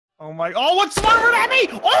Oh my! Oh, what's firing at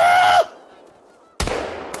me? Oh!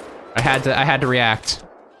 I had to react.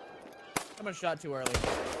 Someone shot too early.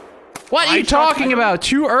 What are you talking about?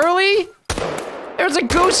 Too early? There's a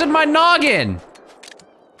goose in my noggin.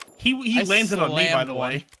 He landed on me, by the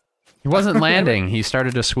way. He wasn't landing. He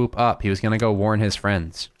started to swoop up. He was gonna go warn his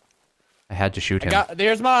friends. I had to shoot him.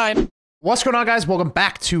 There's mine. What's going on, guys? Welcome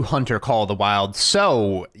back to Hunter Call of the Wild.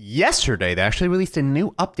 So, yesterday, they actually released a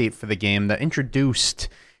new update for the game that introduced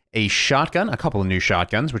a shotgun, a couple of new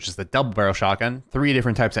shotguns, which is the double barrel shotgun, 3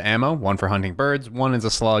 different types of ammo, one for hunting birds, one is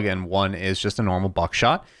a slug, and one is just a normal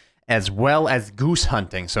buckshot, as well as goose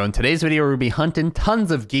hunting. So in today's video, we'll be hunting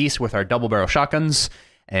tons of geese with our double barrel shotguns,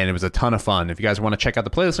 and it was a ton of fun. If you guys want to check out the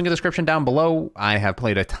playlist, link in the description down below. I have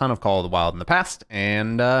played a ton of Call of the Wild in the past,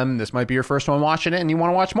 and this might be your first one watching it, and you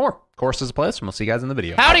want to watch more. Of course, there's a playlist, and we'll see you guys in the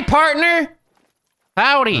video. Howdy, partner!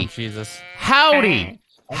 Howdy! Oh, Jesus. Howdy!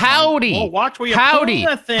 Howdy! Oh, watch where you're pointing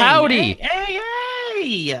that thing. Howdy!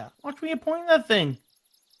 Hey! Watch where you're pointing that thing.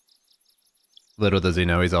 Little does he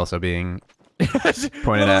know he's also being pointed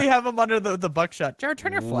Literally at. have him under the buckshot. Jared,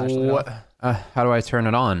 turn your flashlight off. How do I turn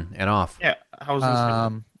it on and off? Yeah, how's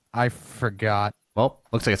this? I forgot. Well,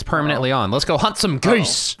 looks like it's permanently on. Let's go hunt some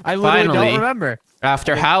goose. I literally Finally, don't remember.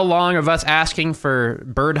 after how long of us asking for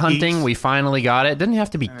bird hunting, Geese. We finally got it. Didn't have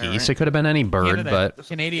to be geese. It could have been any bird, but...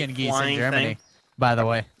 Canadian geese in Flying Germany, thing. by the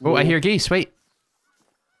way. Oh, I hear geese. Wait.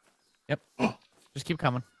 Yep. Just keep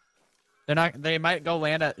coming. They're not. They might go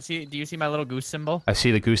land at. See? Do you see my little goose symbol? I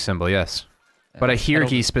see the goose symbol, yes. But I hear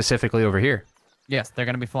geese specifically over here. Yes, they're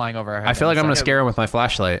gonna be flying over our head. I feel like I'm going to scare them with my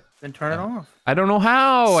flashlight. Then turn it off. I don't know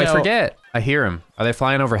how. I So- forget. I hear them. Are they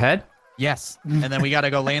flying overhead? Yes, and then we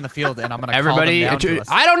gotta go lay in the field, and I'm gonna Everybody, call them down to us.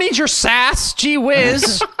 I don't need your sass. Gee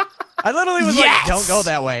whiz. I literally was Yes! like, "Don't go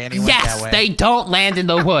that way," and he went that Yes, way. they don't land in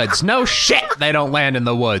the woods. No shit, they don't land in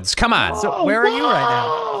the woods. Come on. So where are you right now?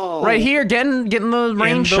 Oh, Right here, getting the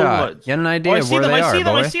range the shot. woods. Get an idea Oh, I of see where them. they I are, see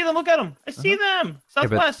them. boy. I see them. Look at them. I see them. Yeah,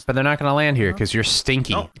 Southwest. but they're not gonna land here because you're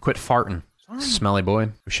stinky. No. Quit farting, Sorry. smelly boy.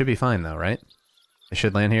 We should be fine though, right? They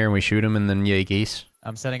should land here and we shoot them and then yay geese.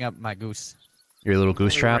 I'm setting up my goose. Your little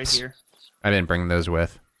goose They're right traps. here. I didn't bring those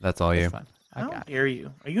with. That's all you. That's fine. I How got it. dare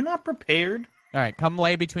you? Are you not prepared? All right, come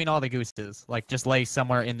lay between all the gooses. Like, just lay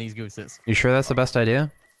somewhere in these gooses. You sure that's the best idea?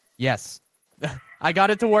 Yes. I got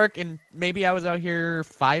it to work, and maybe I was out here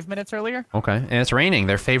 5 minutes earlier. Okay, and it's raining.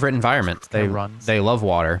 Their favorite environment. They love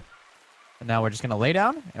water. And now we're just gonna lay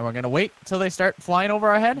down, and we're gonna wait till they start flying over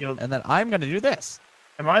our head, Yo. and then I'm gonna do this.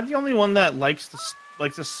 Am I the only one that likes the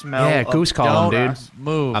smell? Yeah, of goose call 'em, Don't dude.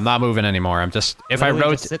 move. I'm not moving anymore. I'm just if Literally I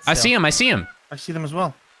wrote, just sit I still. see him. I see him. I see them as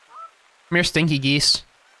well. Come here, stinky geese.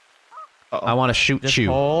 Uh-oh. I want to shoot Just you.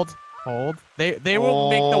 hold. They will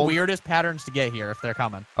make the Hold. weirdest patterns to get here if they're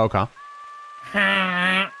coming. Okay.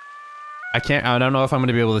 I don't know if I'm going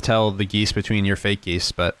to be able to tell the geese between your fake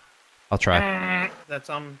geese, but I'll try. That's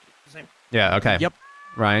the same. Yeah, okay. Yep.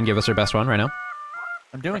 Ryan, give us your best one right now.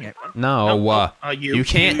 I'm doing it. No, You you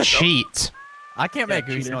can't cheated. cheat. I can't Yeah, make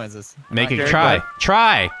goose cheater. noises. Make it Jared, try. go.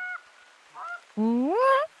 Try.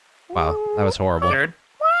 Wow, that was horrible. Jared.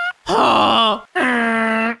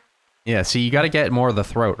 Yeah, see, you got to get more of the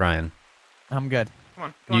throat, Ryan. I'm good. Come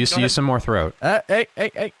on. Go Use ahead. some more throat.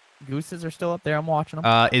 Hey. Gooses are still up there. I'm watching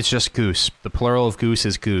them. It's just goose. The plural of goose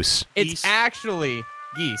is goose. It's geese. actually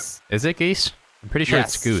geese. Is it geese? I'm pretty sure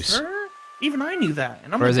Yes. it's goose. Sure. Even I knew that,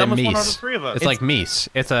 and I'm Or the is it dumbest one out of meese? the 3 of us. It's like meese.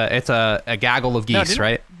 It's a gaggle of geese, didn't-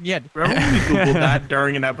 right? Yeah. Remember when we googled that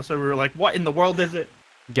during an episode? We were like, "What in the world is it?"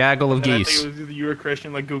 Gaggle of And I geese. think it was you were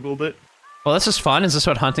Christian, like googled it. Well, this is fun. Is this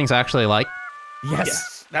what hunting's actually like?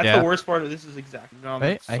 Yes. That's Yeah. the worst part of this. Is exactly. No,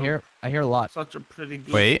 Wait, that's I so- hear a lot. such a pretty.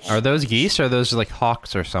 Goose. Wait, are those geese or are those like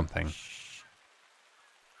hawks or something?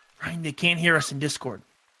 Ryan, they can't hear us in Discord.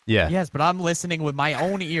 Yeah. Yes, but I'm listening with my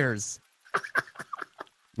own ears.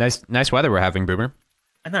 Nice weather we're having, Boomer.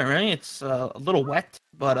 I know, right? It's a little wet,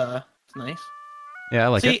 but it's nice. Yeah, I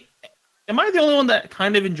like it. See, am I the only one that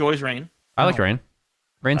kind of enjoys rain? I like rain.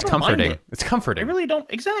 Rain's I don't mind comforting. it. It's I comforting. really don't.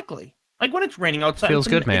 Exactly. Like when it's raining outside. Feels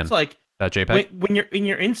it's- good, man. It's like That JPEG? when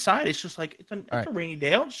you're inside, it's just like it's Alright. a rainy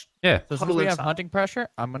day. I'll just Yeah. So since Huddle we have inside. hunting pressure,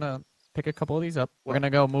 I'm gonna pick a couple of these up. We're What? gonna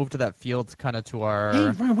go move to that field, kind of to our. Hey,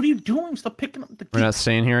 Ryan, what are you doing? Stop picking up the We're not geese.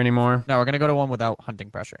 staying here anymore. No, we're gonna go to one without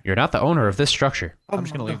hunting pressure. You're not the owner of this structure. Oh I'm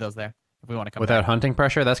just my gonna leave God. those there if we want to come. Without back. hunting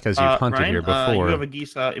pressure? That's because you've hunted Ryan, here before. you have a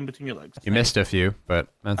geese in between your legs. You missed a few, but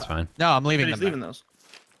that's fine. No, I'm leaving He's them. leaving There. those.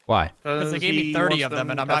 Why? Because they gave me he 30 wants of them,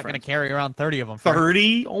 and I'm not gonna preference. carry around 30 of them.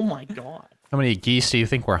 30? Oh my God. How many geese do you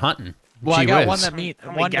think we're hunting? Well, I Gee got whiz. one that meat, How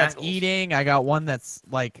many one that's gaggles? eating. I got one that's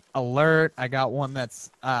like alert. I got one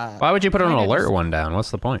that's Why would you put an kinda alert just- one down?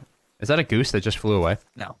 What's the point? Is that a goose that just flew away?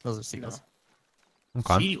 No, those are seagulls.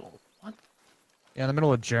 Okay. Seal. What? Yeah, in the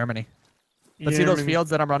middle of Germany. But see those fields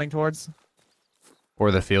that I'm running towards?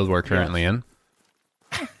 Or the field we're currently in.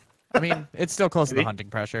 I mean, it's still close to the Maybe. hunting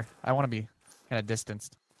pressure. I want to be kind of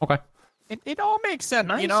distanced. Okay. It all makes sense,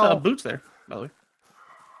 Nice you know. boots there, by the way.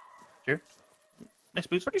 Sure. Nice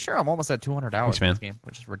boots. Pretty sure I'm almost at 200 hours Thanks, in man. this game,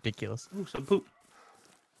 which is ridiculous. Ooh, some poop.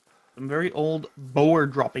 Some very old boar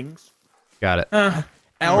droppings. Got it.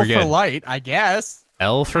 L We're for good. light, I guess.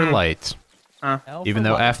 L for light. L Even for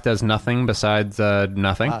though light. F does nothing besides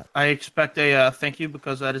nothing. I expect a thank you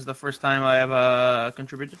because that is the first time I have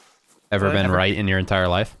contributed. Ever been ever. right in your entire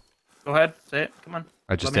life? Go ahead, say it. Come on.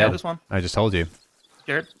 I just Let me have did. this one. I just told you.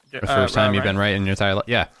 Jared. The first time you've been right in your entire life.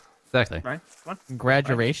 Yeah, exactly. Right. Come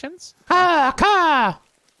Congratulations.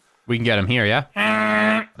 We can get him here, yeah?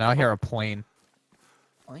 on. Now I hear a plane.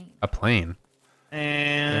 A plane.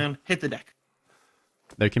 And hit the deck.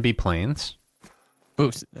 There can be planes.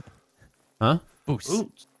 Boost. Huh? Boost.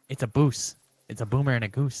 Boots. It's a boost. It's a boomer and a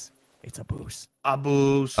goose. It's a boost. A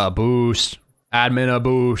boost. A boost. Admin a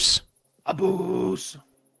boost. A boost.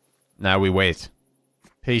 Now we wait.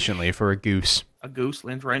 Patiently for a goose. A goose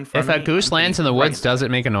lands right in front If of a me. goose I'm lands in the thinking, woods, does it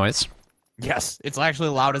make a noise? Yes, it's actually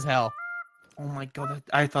loud as hell. Oh my god,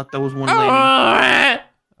 I thought that was one lady.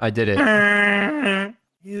 I did it.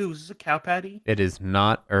 Ew, is this a cow patty? It is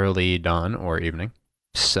not early dawn or evening.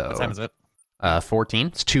 So, What time is it? 14.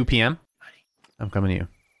 It's 2 p.m. I'm coming to you.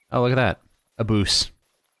 Oh, look at that. A boost.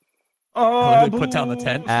 Oh, they put down the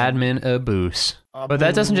tent? Admin a boost. But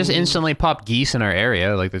that doesn't just instantly pop geese in our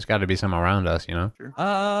area. Like, there's got to be some around us, you know?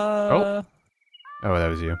 Oh, that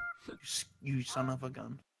was you. You son of a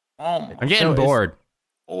gun. Oh my I'm getting So is- bored.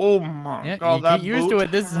 Oh my Yeah, god, you that get used to bow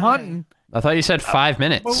it. This is tie. hunting. I thought you said 5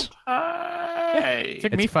 minutes. Bow tie.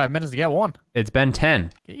 Took me 5 minutes to get one. It's been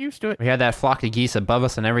 10. Get used to it. We had that flock of geese above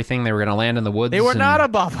us and everything. They were going to land in the woods. They were and, not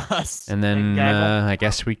above us. And then Gaggle. I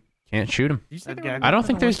guess we can't shoot them. Did you say That they were gaggle. I don't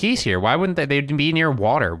think there's geese here. Why wouldn't they? They'd be near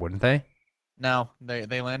water, wouldn't they? No,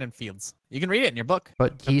 they land in fields. You can read it in your book.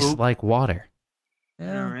 But geese boop. like water. All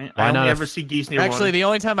right. Why I not only a ever see geese near Actually, water. the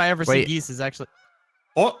only time I ever see Wait. geese is actually.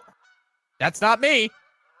 Oh, That's not me.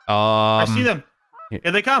 I see them. yeah.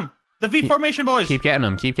 Here they come. The V formation boys. Keep getting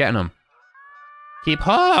them. Keep getting them. Keep.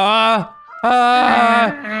 I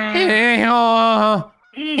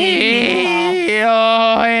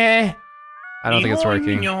don't think it's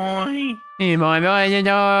working.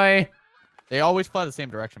 They always fly the same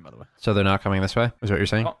direction, by the way. So they're not coming this way? Is what you're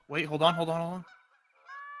saying? Oh, wait, hold on.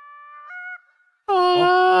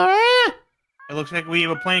 It looks like we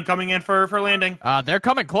have a plane coming in for landing. They're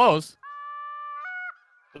coming close.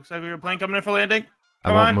 Looks like we have a plane coming in for landing. I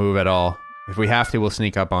Come won't on. move at all. If we have to, we'll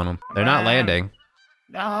sneak up on them. They're not on. landing.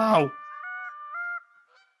 No.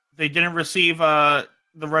 They didn't receive the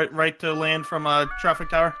right to land from a traffic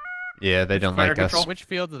tower. Yeah, they don't Fire like us. control. Which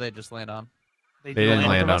field did they just land on? They didn't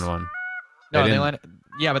land from on us. one. No, they didn't. landed.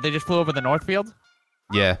 Yeah, but they just flew over the north field.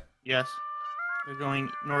 Yeah. Yes. They're going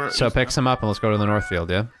north. So pick some up and let's go to the north field,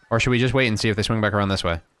 yeah? Or should we just wait and see if they swing back around this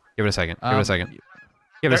way? Give it a second. Give it a second.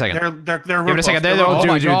 Give it a second. They're Give it a second. They're Oh, Oh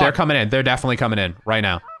my dude, God. they're coming in. They're definitely coming in right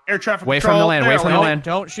now. air traffic Wait from control. the land, wait They're from the landing. land.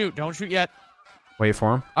 Don't shoot. Don't shoot yet. Wait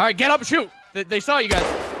for them. All right, get up, shoot. They saw you guys.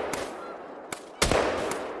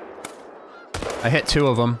 I hit 2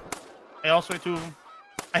 of them. I also hit 2 of them.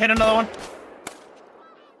 I hit another one.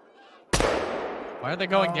 Why are they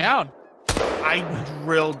going down? I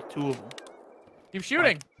drilled 2 of them. Keep shooting.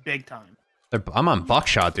 Like, big time. I'm on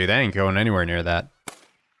buckshot, dude. They ain't going anywhere near that.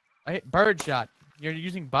 I hit bird shot. You're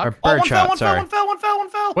using Or buck. Oh, bird one shot, fell, sorry. one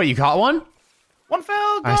fell. Wait, you caught one? One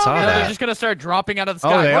fell. I saw Yeah, that. they're just gonna start dropping out of the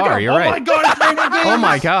sky. Oh, they Look at are. them. You're Oh right. my god, it's raining geese. Oh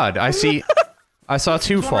my god. I saw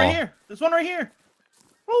 2 There's one right fall. here. There's one right here.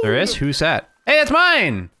 There is? Who's that? Hey, it's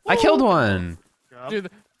mine! I killed one!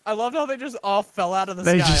 Dude, I loved how they just all fell out of the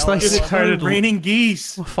They sky. just, all like, at once. started- raining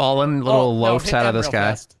geese. Fallen little no, loafs hit out of them the real sky.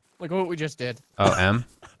 fast. Look at what we just did. Oh, M?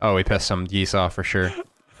 Oh, we pissed some geese off for sure.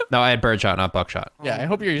 No, I had bird shot, not buckshot. Yeah, I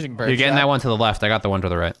hope you're using bird You're getting shot. that one to the left. I got the one to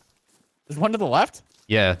the right. There's one to the left?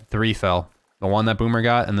 Yeah, 3 fell. The one that Boomer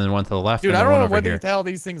got, and then one to the left, Dude, and I then don't one know over where here. the hell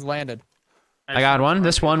these things landed. I got one.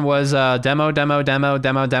 This one was demo.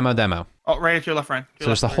 Oh, right at your left, Frank. So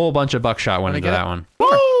there's a whole bunch of buckshot went Wanna into get that it? one.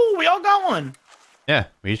 Woo! We all got one. Yeah,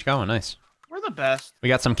 we each got one. Nice. We're the best. We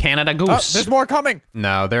got some Canada Oh, goose. there's more coming.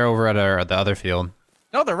 No, they're over at the other field.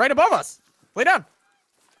 No, they're right above us. Lay down.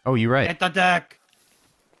 Oh, you're right. Hit the deck.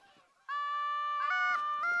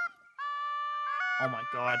 Oh my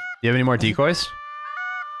god. Do you have any more decoys?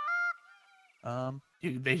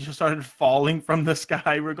 Dude, they just started falling from the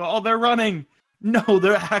sky. We're going, oh, they're running. No,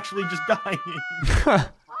 they're actually just dying.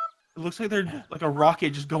 It looks like they're like a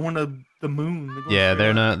rocket just going to the moon. Yeah,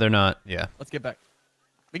 straight up. they're not. Yeah. Let's get back.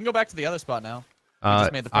 We can go back to the other spot now.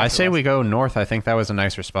 just made the I pressure say less. we go north. I think that was a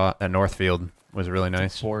nicer spot. That Northfield was really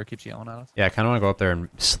nice. Four keeps yelling at us. Yeah, I kind of want to go up there and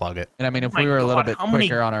slug it. And I mean, if My we were a little God, bit how many-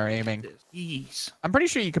 quicker on our aiming, Jeez. I'm pretty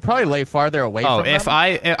sure you could probably lay farther away Oh, from if them.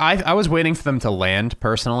 I was waiting for them to land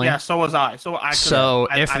personally. Yeah, so was I. So I. So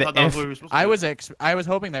I if thought that was what we were supposed to do. I was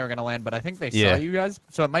hoping they were gonna land, but I think they Yeah. saw you guys,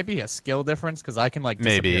 so it might be a skill difference because I can like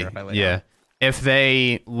disappear Maybe, if I lay yeah. down. If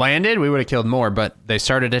they landed, we would have killed more, but they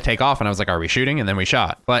started to take off, and I was like, are we shooting? And then we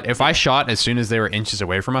shot. But if I shot as soon as they were inches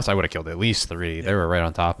away from us, I would have killed at least 3. They were right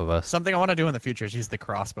on top of us. Something I want to do in the future is use the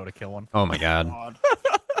crossbow to kill one. Oh my god. God.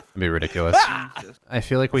 That'd be ridiculous. Jesus. I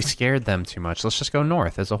feel like we scared them too much. Let's just go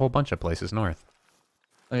north. There's a whole bunch of places north.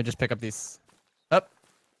 Let me just pick up these. Up,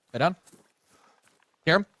 lay down.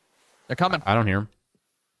 Hear them? They're coming. I don't hear them.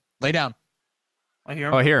 Lay down. I hear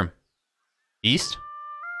him. Oh, I hear them. East?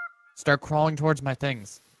 Start crawling towards my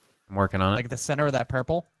things, I'm working on it. like the center of that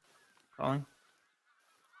purple. Calling.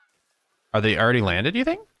 Are they already landed, you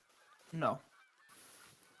think? No.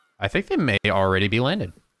 I think they may already be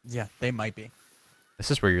landed. Yeah, they might be. This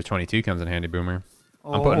is where your 22 comes in handy, Boomer.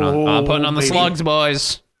 I'm Oh, putting on the baby. slugs,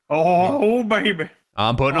 boys. Oh, baby.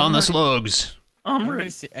 I'm putting on the slugs. I'm Anybody,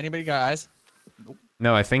 ready. anybody got eyes?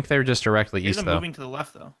 No, I think they're just directly Here's east, them though. moving to the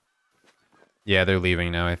left, though. Yeah, they're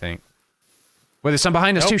leaving now, I think. Wait, there's some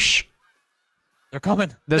behind us, Nope. too. Shh. They're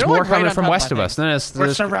coming. There's They're, more like, right coming on from top west my of us. thing. No, there's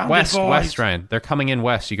We're surrounded, west, boys. west, Ryan. They're coming in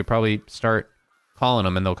west. You could probably start calling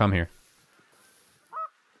them, and they'll come here.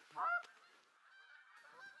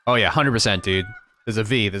 Oh, yeah, 100%, dude. There's a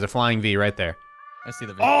V. There's a flying V right there. I see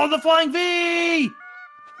the video. Oh, the flying V!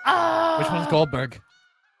 Ah! Which one's Goldberg?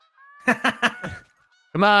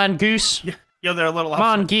 Come on, Goose. Yo, they're a little. Come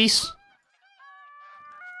on, geese.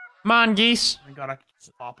 Come on, geese. Oh my God, I can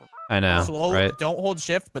just pop them. I know, Slowly, right? don't hold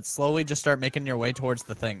shift, but slowly just start making your way towards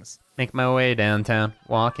the things. Make my way downtown.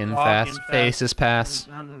 Walking Walking fast. Faces pass.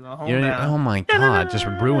 Down to the You don't home oh my god, just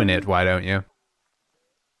ruin it, why don't you?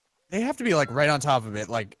 They have to be like right on top of it.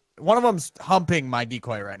 Like one of them's humping my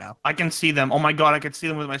decoy right now. I can see them. Oh my God, I can see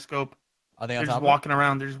them with my scope. Are they They're on just top? walking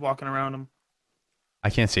around. They're just walking around them. I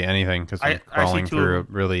can't see anything because I I'm see crawling 2 of through a them.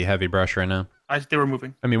 really heavy brush right now. They were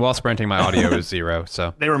moving. I mean, while sprinting, my audio is 0,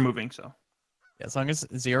 so. They were moving. So. Yeah, as long as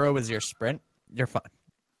 0 is your sprint, you're fine.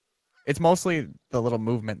 It's mostly the little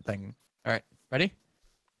movement thing. All right, ready?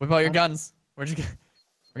 Whip out your guns. Where'd you get?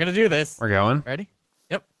 We're gonna do this. We're going. Ready?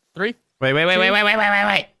 Yep. 3.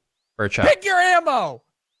 Wait. Bird shot. Pick your ammo.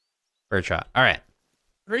 Bird shot. All right.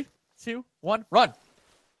 3, 2, 1, run.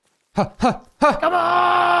 Come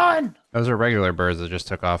on! Those are regular birds that just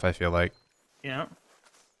took off, I feel like. Yeah.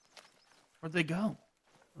 Where'd they go?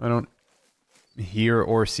 I don't hear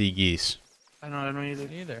or see geese. I don't know either.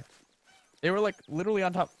 Neither. They were like literally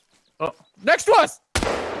on top. Oh, Next to us.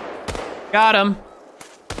 Got him.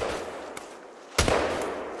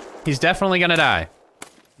 He's definitely gonna die.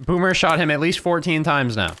 Boomer shot him at least 14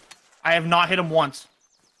 times now. I have not hit him once.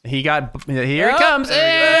 He got. Here Oh, he comes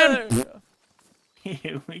there in. we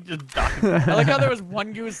go. We just died. I like how there was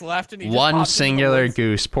one goose left and he just One popped into the singular woods.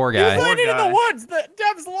 goose. Poor He was guy. landing in guy. the woods.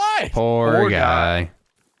 Dev's life. Poor Poor guy.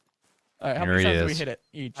 All right, how Here many he times did we is. hit it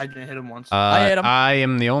each? I didn't hit him once. I hit him. I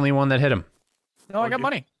am the only one that hit him, No, I got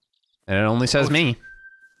money. and it only says Oh, me.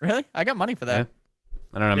 Really? I got money for that.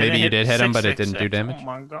 I don't know. Didn't Maybe you did hit him, but it didn't do 666. damage. Oh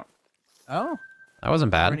my God. Oh. That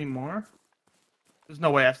wasn't bad. Any more? There's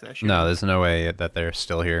no way after that shit. No, there's no way that they're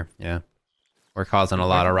still here. Yeah, we're causing a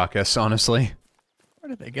lot of ruckus, honestly. Where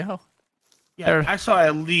did they go? Yeah, I saw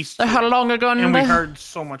at least. How long ago? And we heard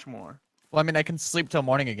so much more. Well, I mean, I can sleep till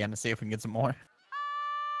morning again to see if we can get some more.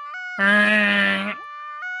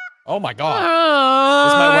 Oh my god.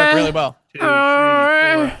 This might work really well. 2,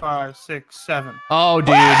 3, 4, 5, 6, 7. Oh, dude.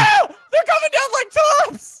 Wow! They're coming down like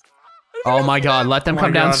tops! Oh my god. Let them Oh my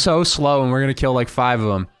come down God. so slow, and we're gonna kill like 5 of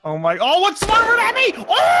them. Oh my! Oh, what's firing at me?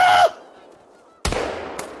 Oh!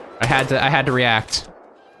 I had to react.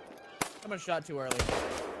 Someone shot too early.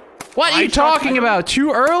 What are I you shot- talking about?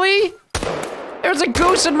 Too early? There's a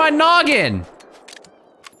goose in my noggin.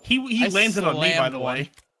 He I landed on me, by slammed the one.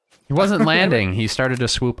 way. He wasn't landing. He started to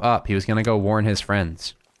swoop up. He was gonna go warn his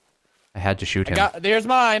friends. I had to shoot him. There's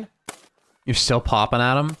mine. You're still popping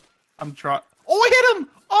at him? I'm trying. Oh, I hit him!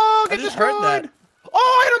 Oh, I get just heard destroyed! that.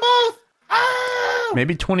 Oh, I hit them both! Ah!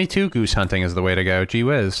 Maybe 22 goose hunting is the way to go. Gee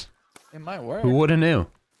whiz. It might work. Who woulda knew?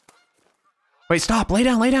 Wait, stop. Lay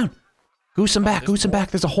down, lay down. Goose him back, there's goose him more.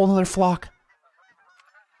 back. There's a whole other flock.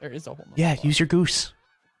 There is a whole. Yeah, use your goose.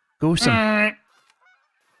 Goose him. Mm.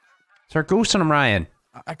 Start goosing him, Ryan.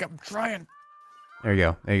 I'm trying. There you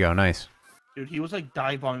go. There you go. Nice. Dude, he was like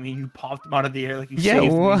dive bombing me. You popped him out of the air like you Yeah,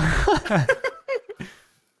 saved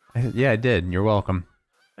me. yeah, I did. You're welcome.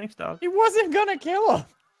 Thanks, dog. He wasn't gonna kill him.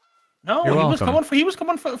 No, You're he welcome. was coming for.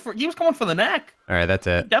 He was coming for the neck. All right, that's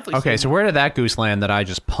it. Definitely Okay, see so where did that goose land that I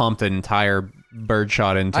just pumped an entire bird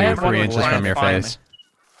shot into I have 3 one inches with from your land face?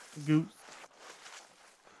 Goose.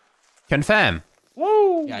 Confirm.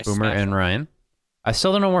 Woo! Yeah, I Boomer smashed and it. Ryan. I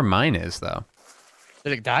still don't know where mine is though.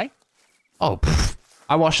 Did it die? Oh, pff,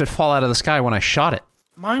 I watched it fall out of the sky when I shot it.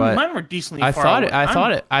 Mine But were decently I far thought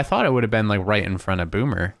away. it. I thought it would have been like right in front of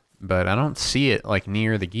Boomer, but I don't see it like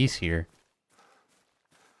near the geese here.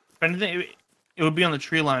 If anything, it would be on the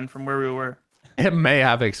tree line from where we were. It may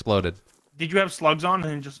have exploded. Did you have slugs on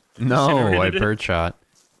and just No, I incinerated it? bird shot.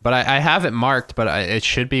 But I have it marked, but it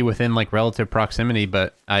should be within like relative proximity,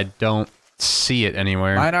 but I don't see it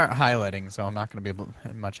anywhere. Mine aren't highlighting, so I'm not going to be able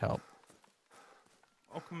to much help.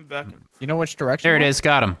 I'll come back. You know which direction? There it we're- is.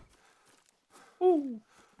 Got him. Ooh.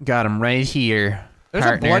 Got him right here. There's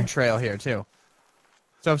partner. a blood trail here too.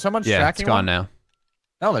 So if someone's Yeah, it's tracking gone one, now.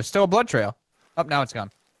 no, there's still a blood trail. Up now, it's gone.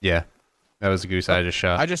 Yeah, that was a goose I just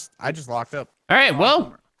shot. I just locked up. All right,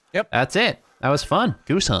 well, Yep. that's it. That was fun.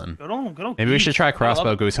 Goose hunting. Good on. Maybe we should try I love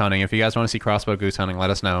crossbow it. goose hunting. If you guys want to see crossbow goose hunting, let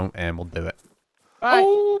us know and we'll do it. Bye.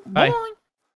 Oh, Bye. boy.